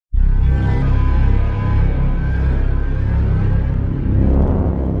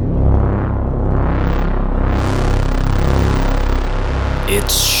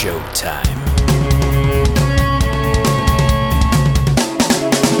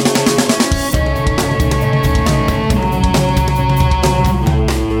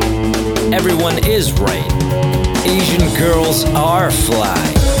everyone is right. Asian girls are fly.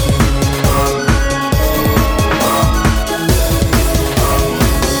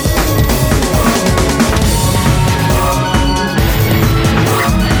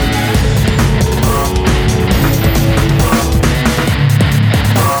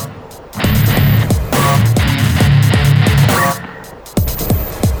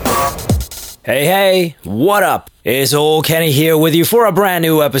 Hey, what up? It's old Kenny here with you for a brand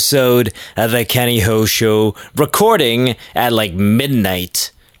new episode of the Kenny Ho Show, recording at like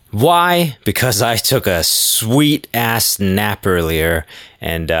midnight. Why? Because I took a sweet-ass nap earlier,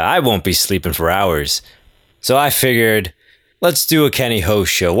 and I won't be sleeping for hours. So I figured, let's do a Kenny Ho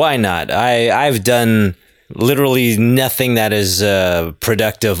Show. Why not? I've done literally nothing that is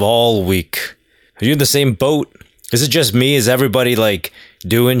productive all week. Are you in the same boat? Is it just me? Is everybody like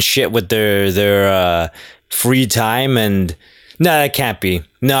doing shit with their free time? And no, that can't be.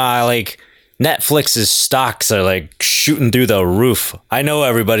 No, like Netflix's stocks are like shooting through the roof. I know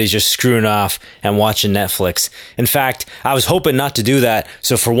everybody's just screwing off and watching Netflix. In fact, I was hoping not to do that.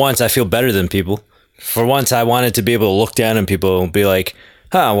 So for once, I feel better than people. For once, I wanted to be able to look down on people and be like,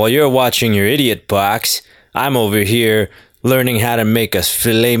 while you're watching your idiot box, I'm over here learning how to make a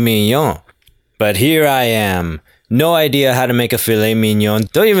filet mignon. But here I am. No idea how to make a filet mignon.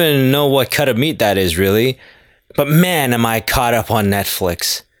 Don't even know what cut of meat that is, really. But man, am I caught up on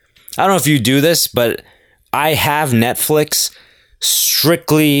Netflix. I don't know if you do this, but I have Netflix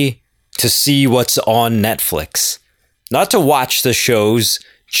strictly to see what's on Netflix. Not to watch the shows,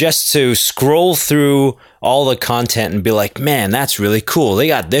 just to scroll through all the content and be like, man, that's really cool. They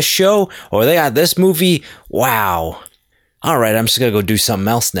got this show or they got this movie. Wow. All right, I'm just going to go do something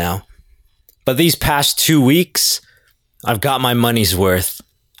else now. But these past 2 weeks, I've got my money's worth.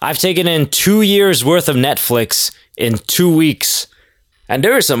 I've taken in 2 years worth of Netflix in 2 weeks. And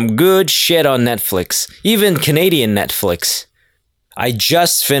there is some good shit on Netflix, even Canadian Netflix. I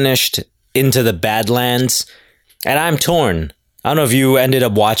just finished Into the Badlands, and I'm torn. I don't know if you ended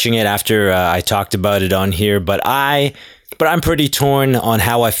up watching it after I talked about it on here, but I'm pretty torn on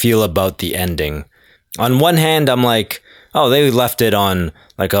how I feel about the ending. On one hand, I'm like, oh, they left it on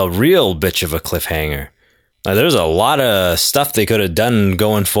like a real bitch of a cliffhanger. There's a lot of stuff they could have done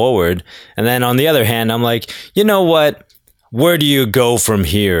going forward. And then on the other hand, I'm like, you know what? Where do you go from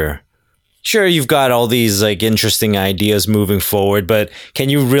here? Sure, you've got all these like interesting ideas moving forward, but can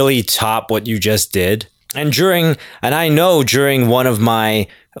you really top what you just did? And I know during one of my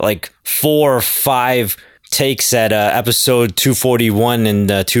like 4 or 5 takes at episode 241 and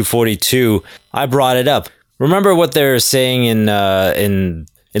 242, I brought it up. Remember what they're saying in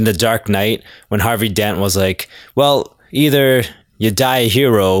The Dark Knight when Harvey Dent was like, well, either you die a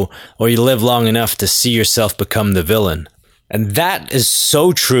hero or you live long enough to see yourself become the villain. And that is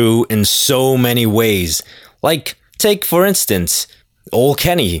so true in so many ways. Like, take for instance, old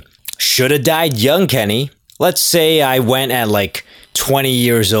Kenny. Should have died young Kenny. Let's say I went at like 20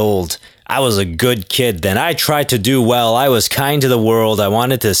 years old. I was a good kid then. I tried to do well. I was kind to the world. I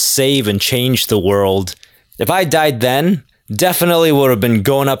wanted to save and change the world. If I died then, definitely would have been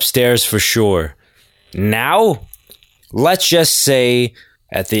going upstairs for sure. Now, let's just say,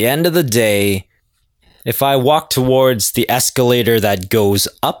 at the end of the day, if I walk towards the escalator that goes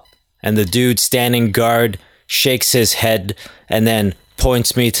up, and the dude standing guard shakes his head and then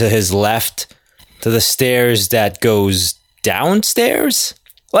points me to his left, to the stairs that goes downstairs,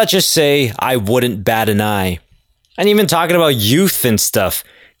 let's just say I wouldn't bat an eye. And even talking about youth and stuff,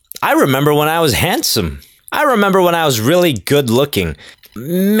 I remember when I was handsome. I remember when I was really good looking.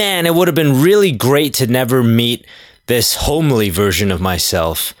 Man, it would have been really great to never meet this homely version of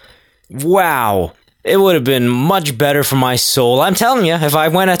myself. Wow. It would have been much better for my soul. I'm telling you, if I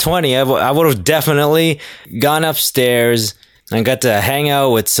went at 20, I would have definitely gone upstairs and got to hang out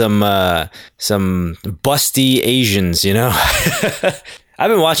with some busty Asians, you know?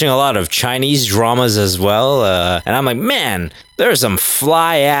 I've been watching a lot of Chinese dramas as well, and I'm like, man, there are some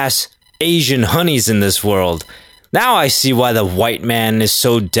fly-ass Asian honeys in this world. Now I see why the white man is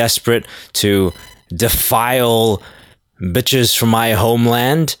so desperate to defile bitches from my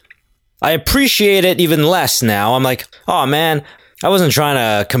homeland. I appreciate it even less now. I'm like, oh man, I wasn't trying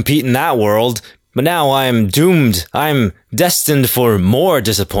to compete in that world, but now I'm doomed. I'm destined for more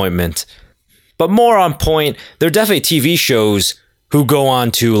disappointment. But more on point, there are definitely TV shows who go on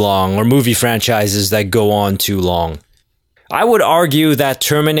too long, or movie franchises that go on too long. I would argue that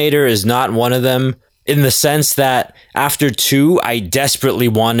Terminator is not one of them, in the sense that after 2, I desperately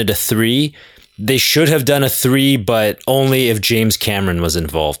wanted a 3. They should have done a 3, but only if James Cameron was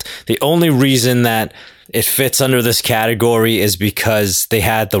involved. The only reason that it fits under this category is because they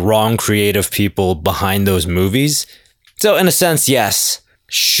had the wrong creative people behind those movies. So in a sense, yes,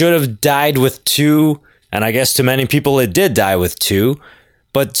 should have died with 2, and I guess to many people it did die with 2,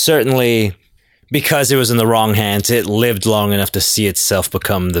 but certainly because it was in the wrong hands, it lived long enough to see itself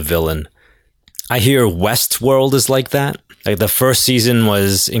become the villain. I hear Westworld is like that. Like the first season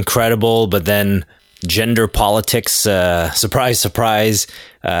was incredible, but then gender politics, surprise, surprise,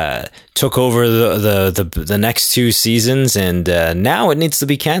 took over the next 2 seasons, and now it needs to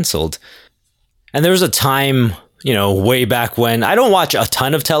be canceled. And there was a time, way back when, I don't watch a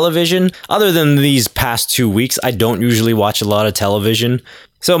ton of television. Other than these past 2 weeks, I don't usually watch a lot of television.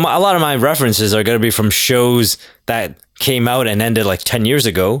 So a lot of my references are going to be from shows that came out and ended like 10 years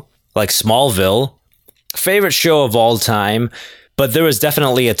ago, like Smallville. Favorite show of all time. But there was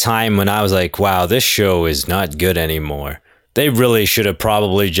definitely a time when I was like, wow, this show is not good anymore. They really should have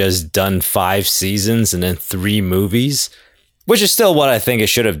probably just done 5 seasons and then 3 movies, which is still what I think it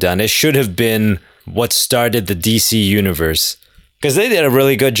should have done. It should have been what started the DC universe, because they did a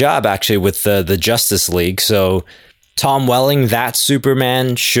really good job actually with the Justice League. So Tom Welling, that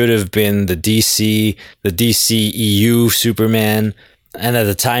Superman, should have been the DCEU Superman. And at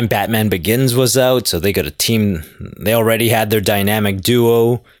the time, Batman Begins was out, so they got a team. They already had their dynamic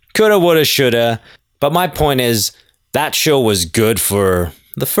duo. Coulda, woulda, shoulda. But my point is, that show was good for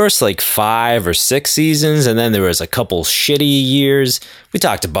the first 5 or 6 seasons, and then there was a couple shitty years. We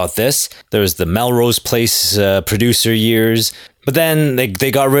talked about this. There was the Melrose Place producer years. But then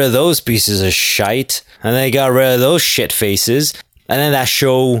they got rid of those pieces of shite, and they got rid of those shit faces. And then that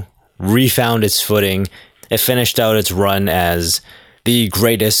show refound its footing. It finished out its run as the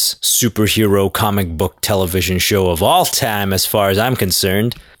greatest superhero comic book television show of all time, as far as I'm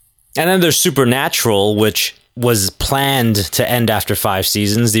concerned. And then there's Supernatural, which was planned to end after 5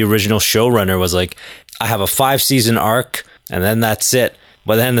 seasons. The original showrunner was like, I have a 5-season arc, and then that's it.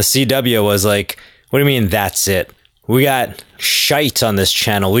 But then the CW was like, what do you mean that's it? We got shite on this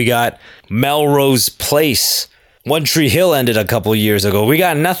channel. We got Melrose Place. One Tree Hill ended a couple years ago. We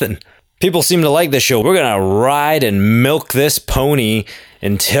got nothing. People seem to like this show. We're going to ride and milk this pony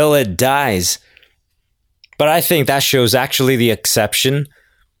until it dies. But I think that show's actually the exception.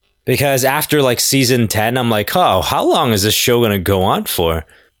 Because after season 10, I'm like, oh, how long is this show going to go on for?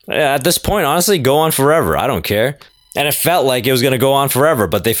 At this point, honestly, go on forever. I don't care. And it felt like it was going to go on forever,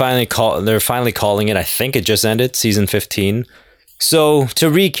 but they're finally calling it. I think it just ended, season 15. So to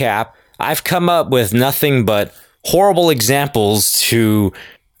recap, I've come up with nothing but horrible examples to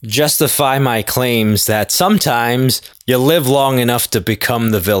justify my claims that sometimes you live long enough to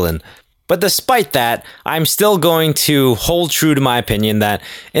become the villain. But despite that, I'm still going to hold true to my opinion that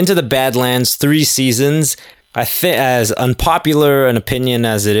Into the Badlands 3 seasons, I think, as unpopular an opinion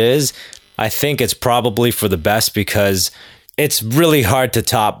as it is, I think it's probably for the best, because it's really hard to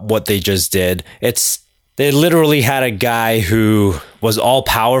top what they just did. They literally had a guy who was all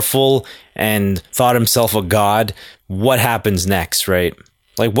powerful and thought himself a god. What happens next, right?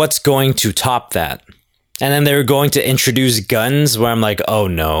 What's going to top that? And then they were going to introduce guns, where I'm like, oh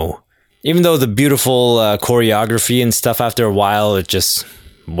no. Even though the beautiful choreography and stuff, after a while, it just,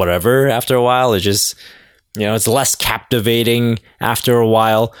 whatever, after a while, it just, it's less captivating after a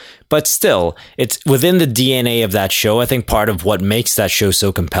while. But still, it's within the DNA of that show. I think part of what makes that show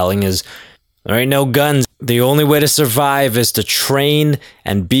so compelling is there ain't no guns. The only way to survive is to train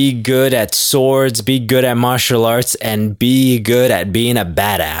and be good at swords, be good at martial arts, and be good at being a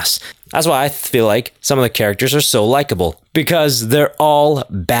badass. That's why I feel like some of the characters are so likable, because they're all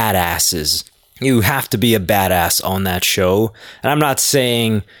badasses. You have to be a badass on that show. And I'm not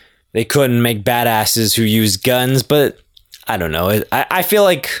saying they couldn't make badasses who use guns, but I don't know. I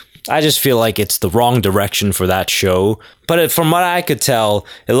just feel like it's the wrong direction for that show. But from what I could tell,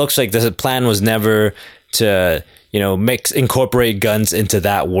 it looks like the plan was never to, incorporate guns into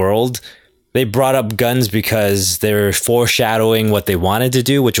that world. They brought up guns because they're foreshadowing what they wanted to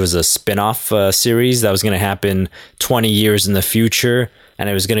do, which was a spin-off series that was going to happen 20 years in the future. And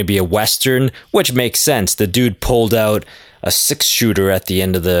it was going to be a Western, which makes sense. The dude pulled out a 6-shooter at the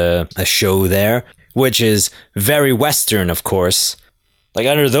end of the show there, which is very Western, of course.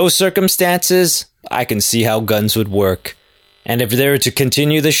 Under those circumstances, I can see how guns would work. And if they were to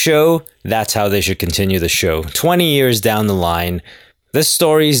continue the show, that's how they should continue the show. 20 years down the line, this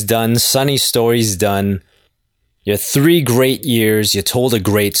story's done. Sunny's story's done. You had 3 great years. You told a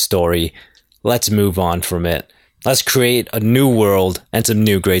great story. Let's move on from it. Let's create a new world and some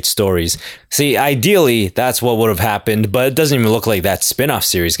new great stories. See, ideally, that's what would have happened, but it doesn't even look like that spin-off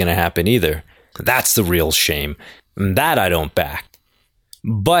series is going to happen either. That's the real shame. And that I don't back.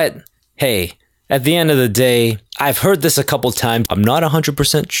 But, hey, at the end of the day, I've heard this a couple times. I'm not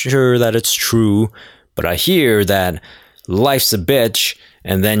 100% sure that it's true, but I hear that life's a bitch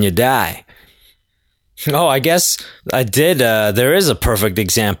and then you die. Oh, I guess I did. There is a perfect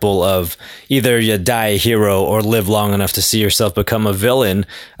example of either you die a hero or live long enough to see yourself become a villain.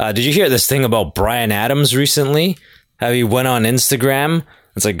 Did you hear this thing about Bryan Adams recently? How he went on Instagram?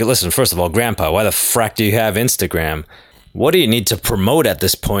 It's like, listen, first of all, Grandpa, why the frack do you have Instagram? What do you need to promote at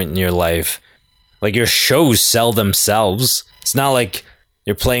this point in your life? Like, your shows sell themselves. It's not like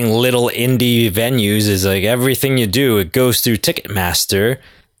you're playing little indie venues. It's like everything you do, it goes through Ticketmaster.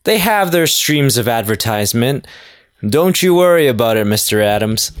 They have their streams of advertisement. Don't you worry about it, Mr.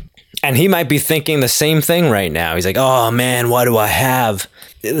 Adams. And he might be thinking the same thing right now. He's like, oh man, why do I have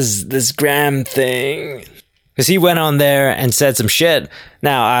this gram thing? Because he went on there and said some shit.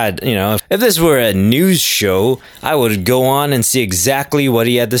 Now, if this were a news show, I would go on and see exactly what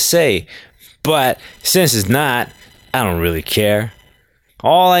he had to say. But since it's not, I don't really care.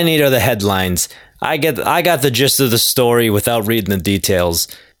 All I need are the headlines. I got the gist of the story without reading the details.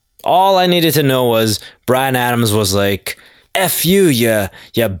 All I needed to know was Bryan Adams was like, F you, you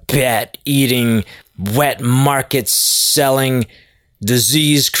bat-eating, wet market-selling,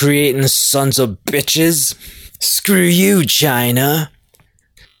 disease-creating sons of bitches. Screw you, China.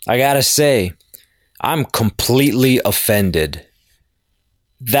 I gotta say, I'm completely offended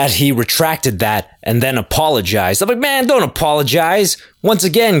that he retracted that and then apologized. I'm like, man, don't apologize. Once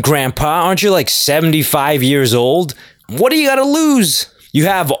again, Grandpa, aren't you like 75 years old? What do you gotta lose? You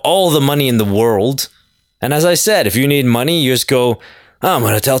have all the money in the world. And as I said, if you need money, you just go, I'm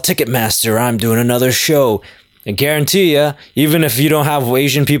going to tell Ticketmaster I'm doing another show. I guarantee you, even if you don't have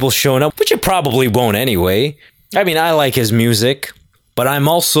Asian people showing up, which you probably won't anyway. I mean, I like his music, but I'm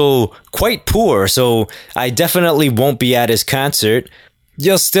also quite poor, so I definitely won't be at his concert.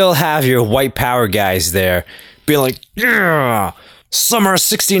 You'll still have your white power guys there. Be like, yeah, Summer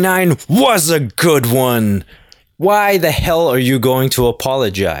 69 was a good one. Why the hell are you going to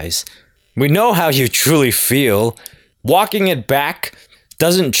apologize? We know how you truly feel. Walking it back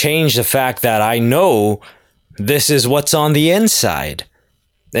doesn't change the fact that I know this is what's on the inside.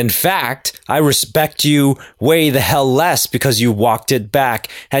 In fact, I respect you way the hell less because you walked it back.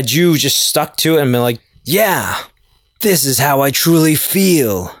 Had you just stuck to it and been like, yeah, this is how I truly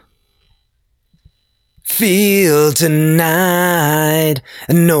feel. Feel tonight,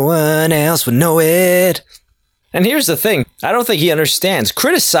 and no one else would know it. And here's the thing, I don't think he understands.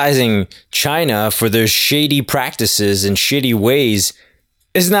 Criticizing China for their shady practices and shitty ways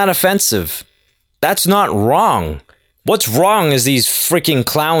is not offensive. That's not wrong. What's wrong is these freaking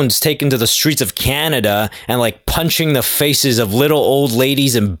clowns taken to the streets of Canada and like punching the faces of little old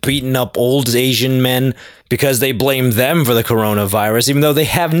ladies and beating up old Asian men because they blame them for the coronavirus, even though they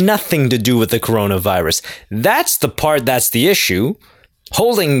have nothing to do with the coronavirus. That's the part that's the issue.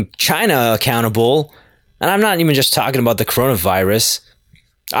 Holding China accountable. And I'm not even just talking about the coronavirus.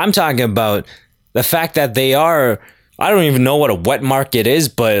 I'm talking about the fact that they are, I don't even know what a wet market is,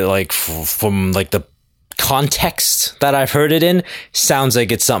 but like from like the context that I've heard it in, sounds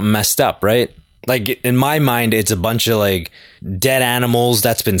like it's something messed up, right? Like in my mind, it's a bunch of like dead animals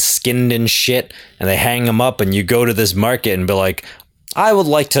that's been skinned and shit, and they hang them up and you go to this market and be like, I would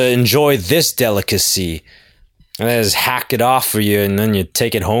like to enjoy this delicacy. And they just hack it off for you, and then you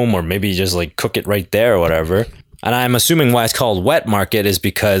take it home, or maybe you just like cook it right there or whatever. And I'm assuming why it's called wet market is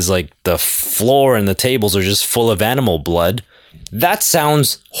because like the floor and the tables are just full of animal blood. That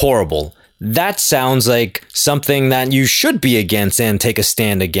sounds horrible. That sounds like something that you should be against and take a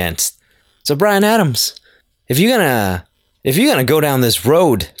stand against. So Bryan Adams, if you're gonna go down this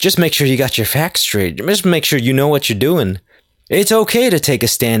road, just make sure you got your facts straight. Just make sure you know what you're doing. It's okay to take a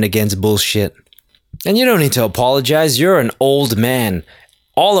stand against bullshit. And you don't need to apologize. You're an old man.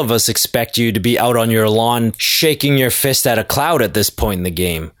 All of us expect you to be out on your lawn shaking your fist at a cloud at this point in the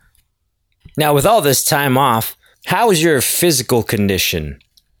game. Now, with all this time off, how is your physical condition?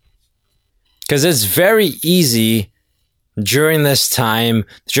 Because it's very easy during this time,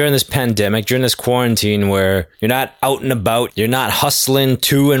 during this pandemic, during this quarantine where you're not out and about, you're not hustling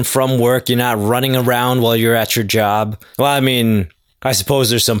to and from work, you're not running around while you're at your job. Well, I mean, I suppose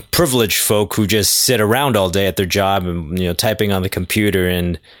there's some privileged folk who just sit around all day at their job and, typing on the computer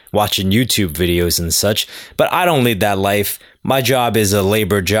and watching YouTube videos and such. But I don't lead that life. My job is a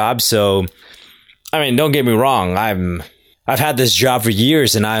labor job. So, I mean, don't get me wrong. I've had this job for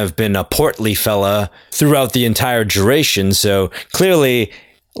years and I've been a portly fella throughout the entire duration. So clearly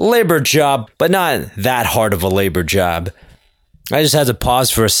labor job, but not that hard of a labor job. I just had to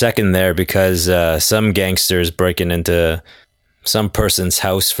pause for a second there because some gangsters breaking into some person's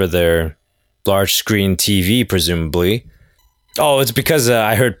house for their large screen TV, presumably. Oh, it's because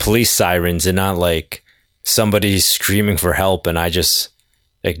I heard police sirens and not like somebody screaming for help, and I just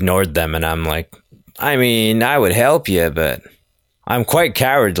ignored them. And I'm like, I mean, I would help you, but I'm quite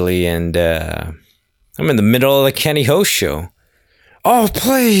cowardly, and I'm in the middle of the Kenny Ho show. Oh,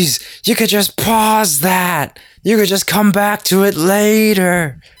 please, you could just pause that. You could just come back to it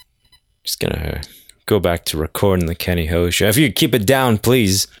later. Just gonna go back to recording the Kenny Ho show. If you could keep it down,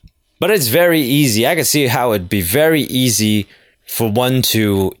 please. But it's very easy. I can see how it'd be very easy for one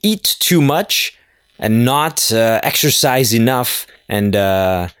to eat too much and not exercise enough and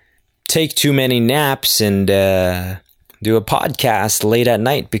take too many naps and do a podcast late at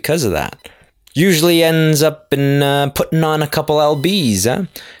night because of that. Usually ends up in putting on a couple lbs, huh?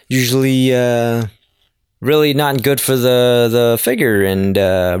 Usually really not good for the figure and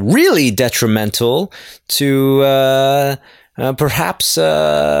really detrimental to perhaps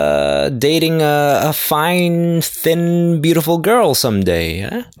dating a fine, thin, beautiful girl someday.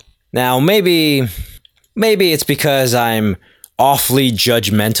 Huh? Now, maybe it's because I'm awfully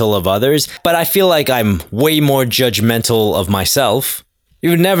judgmental of others, but I feel like I'm way more judgmental of myself. You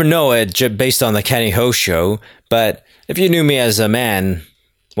would never know it based on the Kenny Ho show, but if you knew me as a man,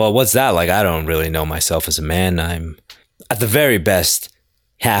 well, what's that like? I don't really know myself as a man. I'm, at the very best,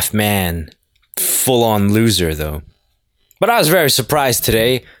 half man, full-on loser, though. But I was very surprised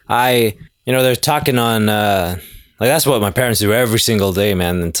today. They're talking on, that's what my parents do every single day,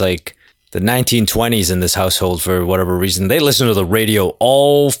 man. It's like the 1920s in this household for whatever reason. They listen to the radio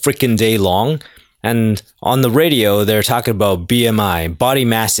all freaking day long. And on the radio, they're talking about BMI, body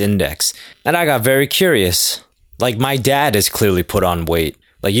mass index. And I got very curious. Like, my dad is clearly put on weight.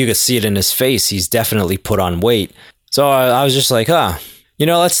 Like, you could see it in his face. He's definitely put on weight. So I was just like,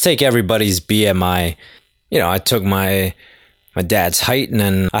 let's take everybody's BMI. I took my dad's height and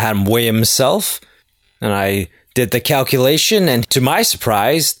then I had him weigh himself. And I did the calculation. And to my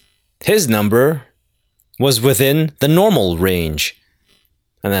surprise, his number was within the normal range.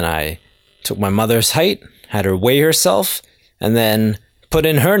 And then I took my mother's height, had her weigh herself, and then put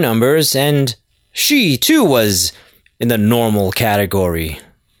in her numbers, and she, too, was in the normal category.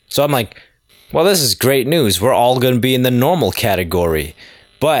 So I'm like, well, this is great news. We're all going to be in the normal category.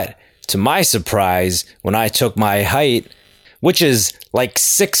 But to my surprise, when I took my height, which is like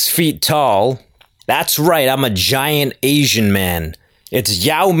 6 feet tall, that's right, I'm a giant Asian man. It's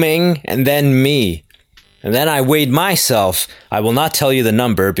Yao Ming and then me. And then I weighed myself. I will not tell you the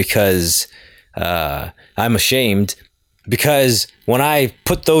number because I'm ashamed. Because when I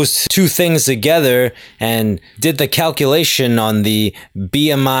put those two things together and did the calculation on the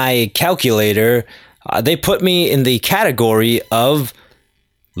BMI calculator, they put me in the category of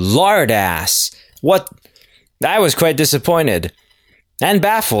lard ass. What? I was quite disappointed and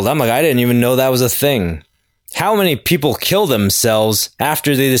baffled. I'm like, I didn't even know that was a thing. How many people kill themselves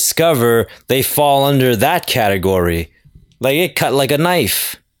after they discover they fall under that category? Like, it cut like a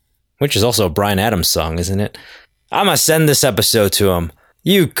knife. Which is also a Bryan Adams song, isn't it? I'm gonna send this episode to him.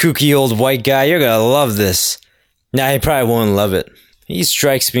 You kooky old white guy, you're gonna love this. Nah, he probably won't love it. He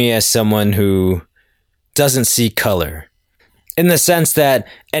strikes me as someone who doesn't see color. In the sense that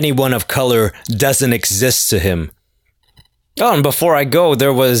anyone of color doesn't exist to him. Oh, and before I go,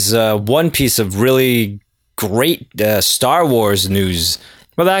 there was one piece of really great Star Wars news.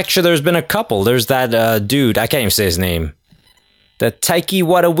 Well, actually, there's been a couple. There's that dude, I can't even say his name. The Tykee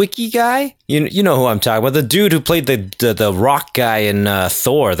Watawiki guy? You know who I'm talking about. The dude who played the rock guy in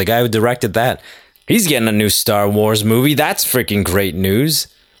Thor, the guy who directed that. He's getting a new Star Wars movie. That's freaking great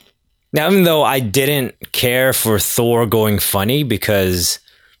news. Now, even though I didn't care for Thor going funny because,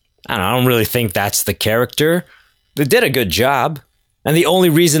 I don't really think that's the character, they did a good job. And the only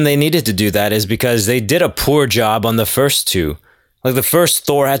reason they needed to do that is because they did a poor job on the first two. Like, the first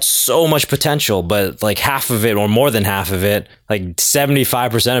Thor had so much potential, but like half of it, or more than half of it, like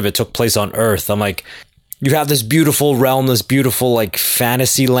 75% of it took place on Earth. I'm like, you have this beautiful realm, this beautiful like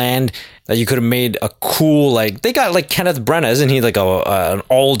fantasy land that you could have made a cool, like, they got like Kenneth Branagh, isn't he like an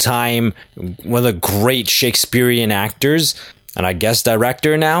all-time, one of the great Shakespearean actors, and I guess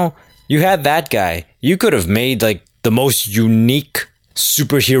director now? You had that guy. You could have made like the most unique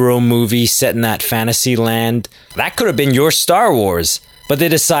superhero movie set in that fantasy land. That could have been your Star Wars, but they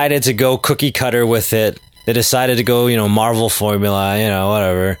decided to go cookie cutter with it. They decided to go, Marvel formula,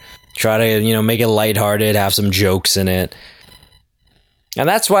 whatever. Try to, make it lighthearted, have some jokes in it. And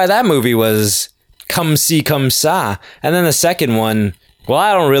that's why that movie was come see, come sa. And then the second one, well,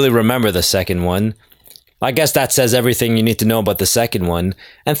 I don't really remember the second one. I guess that says everything you need to know about the second one.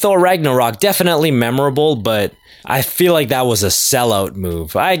 And Thor Ragnarok, definitely memorable, but I feel like that was a sellout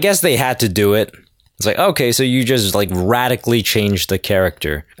move. I guess they had to do it. It's like, okay, so you just like radically changed the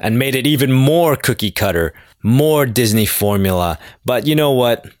character and made it even more cookie cutter, more Disney formula. But you know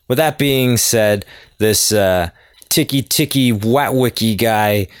what? With that being said, this Tykee Watawiki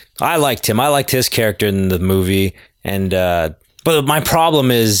guy, I liked him. I liked his character in the movie. And but my problem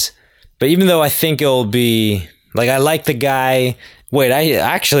is, but even though I think it'll be like, I like the guy. Wait, I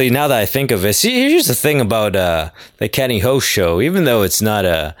actually, now that I think of it, see, here's the thing about the Kenny Ho show. Even though it's not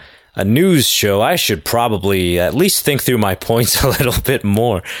a news show, I should probably at least think through my points a little bit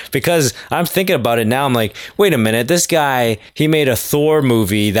more, because I'm thinking about it now. I'm like, wait a minute, this guy, he made a Thor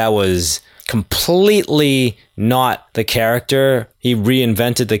movie that was completely not the character. He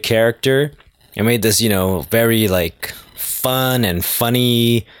reinvented the character and made this, very like fun and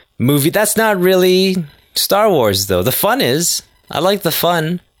funny movie. That's not really Star Wars, though. The fun is, I like the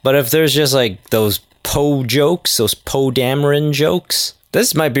fun, but if there's just like those Poe jokes, those Poe Dameron jokes,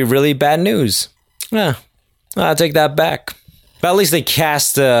 this might be really bad news. Yeah, I'll take that back. But at least they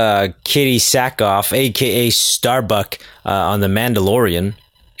cast Katie Sackhoff, aka Starbuck, on The Mandalorian.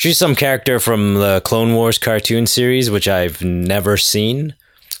 She's some character from the Clone Wars cartoon series, which I've never seen.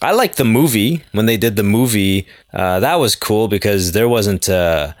 I liked the movie. When they did the movie, that was cool because there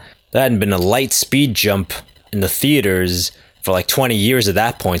hadn't been a light speed jump in the theaters for like 20 years at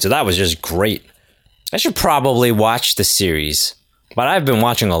that point, so that was just great. I should probably watch the series, but I've been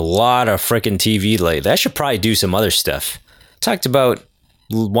watching a lot of frickin' TV lately. I should probably do some other stuff. Talked about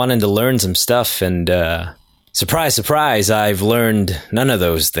wanting to learn some stuff, and surprise, surprise, I've learned none of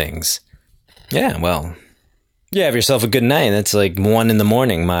those things. Yeah, well, you have yourself a good night. It's like 1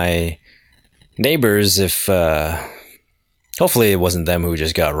 a.m. My neighbors, hopefully it wasn't them who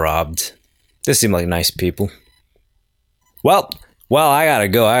just got robbed. They seem like nice people. Well, I gotta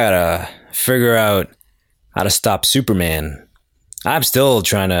go. I gotta figure out how to stop Superman. I'm still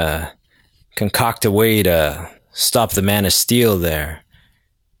trying to concoct a way to stop the Man of Steel there.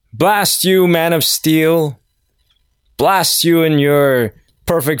 Blast you, Man of Steel. Blast you in your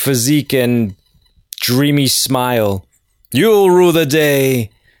perfect physique and dreamy smile. You'll rule the day.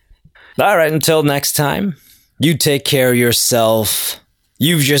 All right, until next time, you take care of yourself.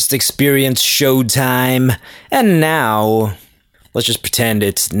 You've just experienced showtime, and now let's just pretend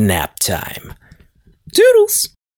it's nap time. Toodles!